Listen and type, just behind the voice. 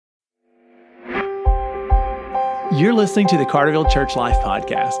You're listening to the Carterville Church Life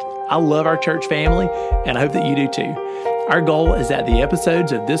Podcast. I love our church family, and I hope that you do too. Our goal is that the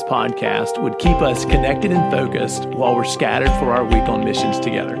episodes of this podcast would keep us connected and focused while we're scattered for our week on missions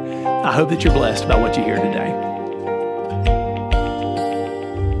together. I hope that you're blessed by what you hear today.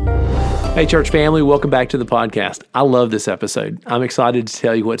 Hey, church family, welcome back to the podcast. I love this episode. I'm excited to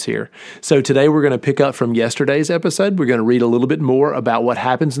tell you what's here. So today we're going to pick up from yesterday's episode. We're going to read a little bit more about what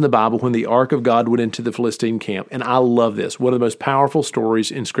happens in the Bible when the Ark of God went into the Philistine camp. And I love this. One of the most powerful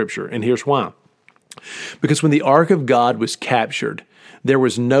stories in Scripture. And here's why. Because when the Ark of God was captured, there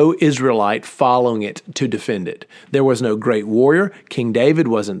was no Israelite following it to defend it. There was no great warrior. King David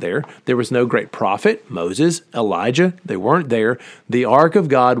wasn't there. There was no great prophet, Moses, Elijah. They weren't there. The Ark of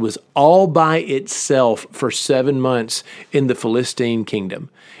God was all by itself for 7 months in the Philistine kingdom.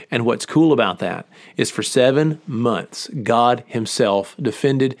 And what's cool about that is for 7 months, God himself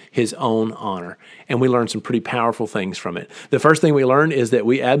defended his own honor. And we learned some pretty powerful things from it. The first thing we learned is that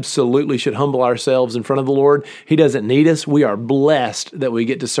we absolutely should humble ourselves in front of the Lord. He doesn't need us. We are blessed that we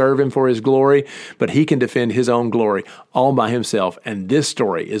get to serve him for his glory, but he can defend his own glory all by himself. And this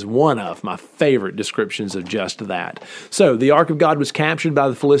story is one of my favorite descriptions of just that. So the Ark of God was captured by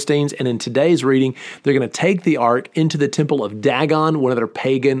the Philistines, and in today's reading, they're going to take the Ark into the temple of Dagon, one of their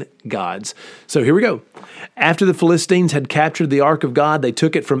pagan gods. So here we go. After the Philistines had captured the Ark of God, they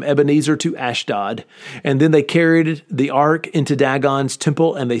took it from Ebenezer to Ashdod, and then they carried the Ark into Dagon's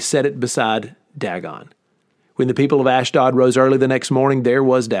temple, and they set it beside Dagon. When the people of Ashdod rose early the next morning, there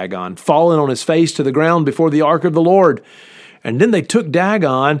was Dagon, fallen on his face to the ground before the Ark of the Lord. And then they took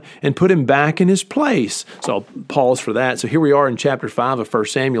Dagon and put him back in his place. So I'll pause for that. So here we are in chapter 5 of 1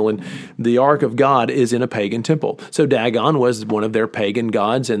 Samuel, and the Ark of God is in a pagan temple. So Dagon was one of their pagan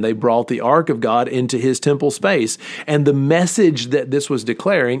gods, and they brought the Ark of God into his temple space. And the message that this was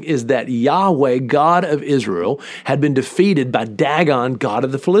declaring is that Yahweh, God of Israel, had been defeated by Dagon, God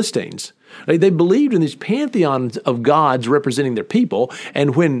of the Philistines. They believed in these pantheons of gods representing their people,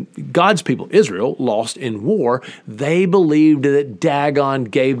 and when God's people, Israel, lost in war, they believed that Dagon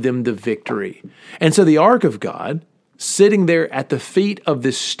gave them the victory. And so the Ark of God, sitting there at the feet of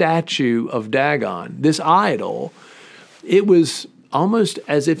this statue of Dagon, this idol, it was almost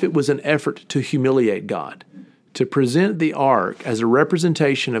as if it was an effort to humiliate God, to present the Ark as a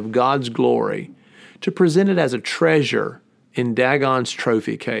representation of God's glory, to present it as a treasure in Dagon's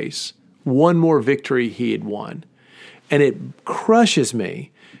trophy case. One more victory he had won. And it crushes me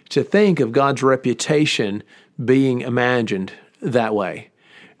to think of God's reputation being imagined that way,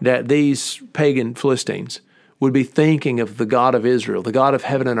 that these pagan Philistines would be thinking of the God of Israel, the God of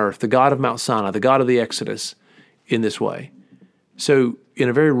heaven and earth, the God of Mount Sinai, the God of the Exodus in this way. So in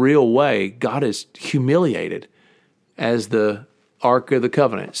a very real way, God is humiliated as the Ark of the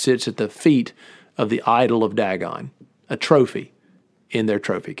Covenant sits at the feet of the idol of Dagon, a trophy in their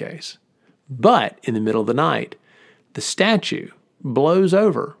trophy case. But in the middle of the night, the statue blows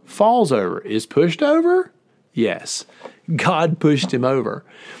over, falls over, is pushed over? Yes, God pushed him over.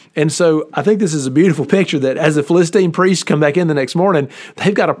 And so I think this is a beautiful picture that as the Philistine priests come back in the next morning,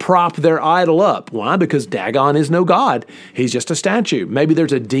 they've got to prop their idol up. Why? Because Dagon is no God. He's just a statue. Maybe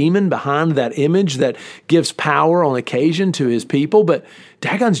there's a demon behind that image that gives power on occasion to his people, but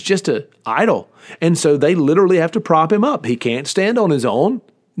Dagon's just an idol. And so they literally have to prop him up. He can't stand on his own.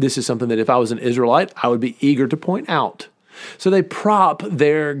 This is something that if I was an Israelite, I would be eager to point out. So they prop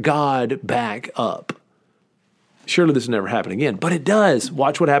their God back up. Surely this will never happen again, but it does.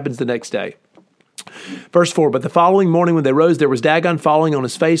 Watch what happens the next day. Verse 4, but the following morning when they rose, there was Dagon falling on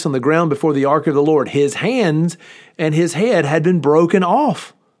his face on the ground before the Ark of the Lord. His hands and his head had been broken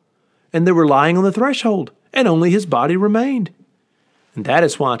off, and they were lying on the threshold, and only his body remained. And that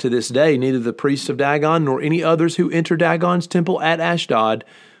is why to this day, neither the priests of Dagon nor any others who enter Dagon's temple at Ashdod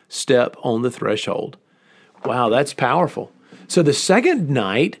step on the threshold. Wow, that's powerful. So the second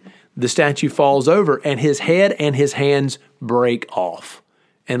night, the statue falls over and his head and his hands break off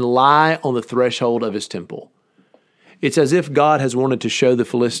and lie on the threshold of his temple. It's as if God has wanted to show the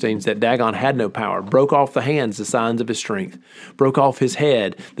Philistines that Dagon had no power, broke off the hands, the signs of his strength, broke off his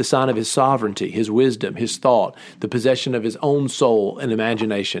head, the sign of his sovereignty, his wisdom, his thought, the possession of his own soul and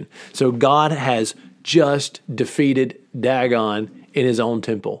imagination. So God has just defeated Dagon in his own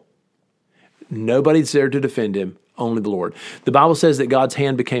temple. Nobody's there to defend him. Only the Lord. The Bible says that God's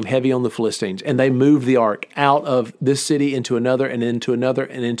hand became heavy on the Philistines, and they moved the ark out of this city into another and into another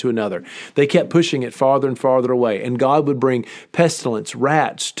and into another. They kept pushing it farther and farther away, and God would bring pestilence,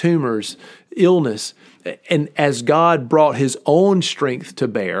 rats, tumors, illness. And as God brought his own strength to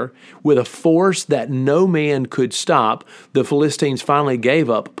bear with a force that no man could stop, the Philistines finally gave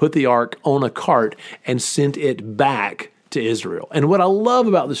up, put the ark on a cart, and sent it back to Israel. And what I love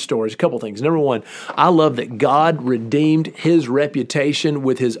about this story is a couple things. Number one, I love that God redeemed his reputation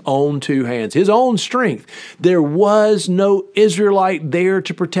with his own two hands, his own strength. There was no Israelite there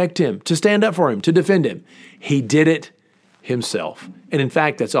to protect him, to stand up for him, to defend him. He did it himself. And in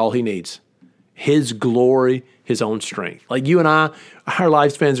fact, that's all he needs. His glory, his own strength. Like you and I, our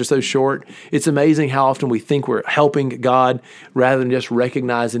lifespans are so short. It's amazing how often we think we're helping God rather than just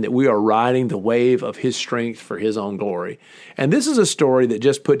recognizing that we are riding the wave of his strength for his own glory. And this is a story that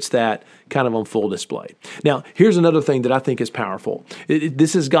just puts that kind of on full display. Now, here's another thing that I think is powerful.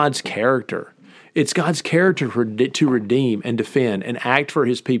 This is God's character. It's God's character to redeem and defend and act for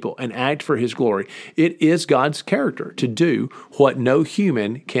his people and act for his glory. It is God's character to do what no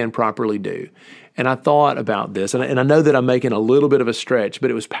human can properly do. And I thought about this, and I know that I'm making a little bit of a stretch, but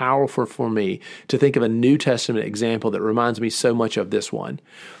it was powerful for me to think of a New Testament example that reminds me so much of this one.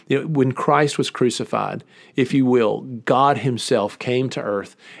 When Christ was crucified, if you will, God himself came to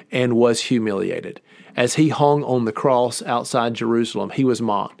earth and was humiliated. As he hung on the cross outside Jerusalem, he was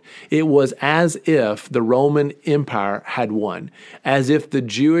mocked. It was as if the Roman Empire had won, as if the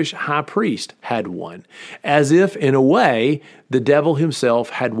Jewish high priest had won, as if, in a way, the devil himself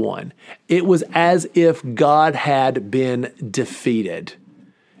had won. It was as if God had been defeated,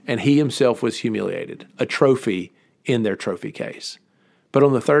 and he himself was humiliated, a trophy in their trophy case. But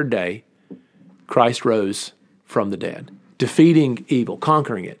on the third day, Christ rose from the dead, defeating evil,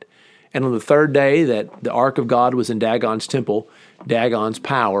 conquering it. And on the third day that the ark of God was in Dagon's temple, Dagon's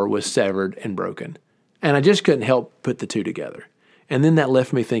power was severed and broken. And I just couldn't help put the two together. And then that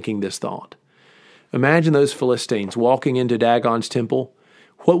left me thinking this thought. Imagine those Philistines walking into Dagon's temple.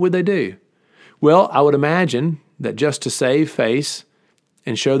 What would they do? Well, I would imagine that just to save face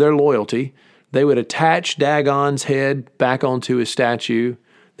and show their loyalty, they would attach Dagon's head back onto his statue.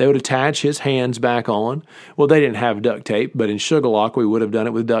 They would attach his hands back on. Well, they didn't have duct tape, but in Sugarlock, we would have done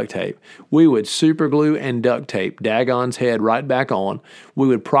it with duct tape. We would super glue and duct tape Dagon's head right back on. We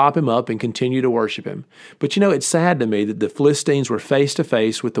would prop him up and continue to worship him. But it's sad to me that the Philistines were face to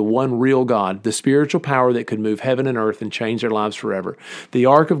face with the one real God, the spiritual power that could move heaven and earth and change their lives forever. The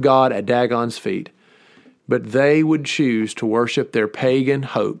ark of God at Dagon's feet. But they would choose to worship their pagan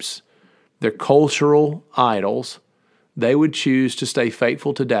hopes, their cultural idols. They would choose to stay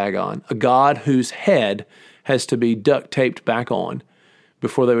faithful to Dagon, a God whose head has to be duct taped back on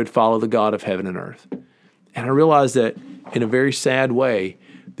before they would follow the God of heaven and earth. And I realize that in a very sad way,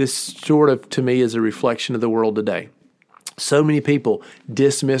 this sort of, to me, is a reflection of the world today. So many people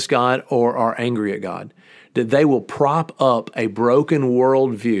dismiss God or are angry at God that they will prop up a broken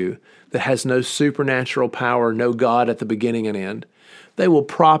worldview that has no supernatural power, no God at the beginning and end. They will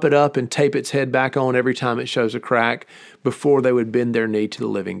prop it up and tape its head back on every time it shows a crack before they would bend their knee to the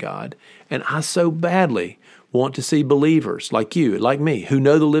living God. And I so badly want to see believers like you, like me, who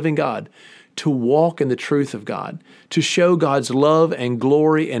know the living God, to walk in the truth of God, to show God's love and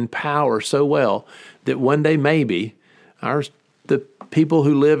glory and power so well that one day maybe the people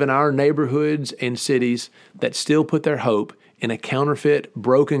who live in our neighborhoods and cities that still put their hope in a counterfeit,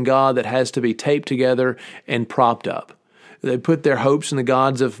 broken God that has to be taped together and propped up. They put their hopes in the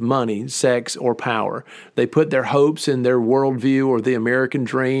gods of money, sex, or power. They put their hopes in their worldview or the American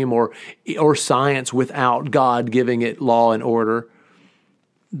dream or science without God giving it law and order.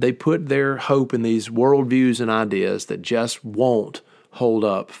 They put their hope in these worldviews and ideas that just won't hold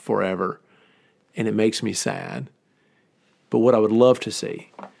up forever. And it makes me sad. But what I would love to see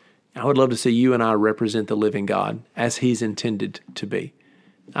you and I represent the living God as he's intended to be.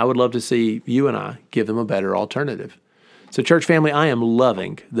 I would love to see you and I give them a better alternative. So church family, I am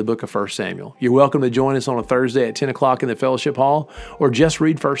loving the book of 1 Samuel. You're welcome to join us on a Thursday at 10 o'clock in the fellowship hall, or just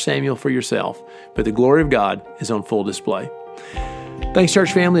read 1 Samuel for yourself. But the glory of God is on full display. Thanks,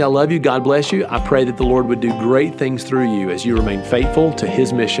 church family. I love you. God bless you. I pray that the Lord would do great things through you as you remain faithful to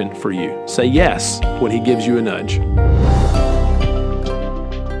his mission for you. Say yes when he gives you a nudge.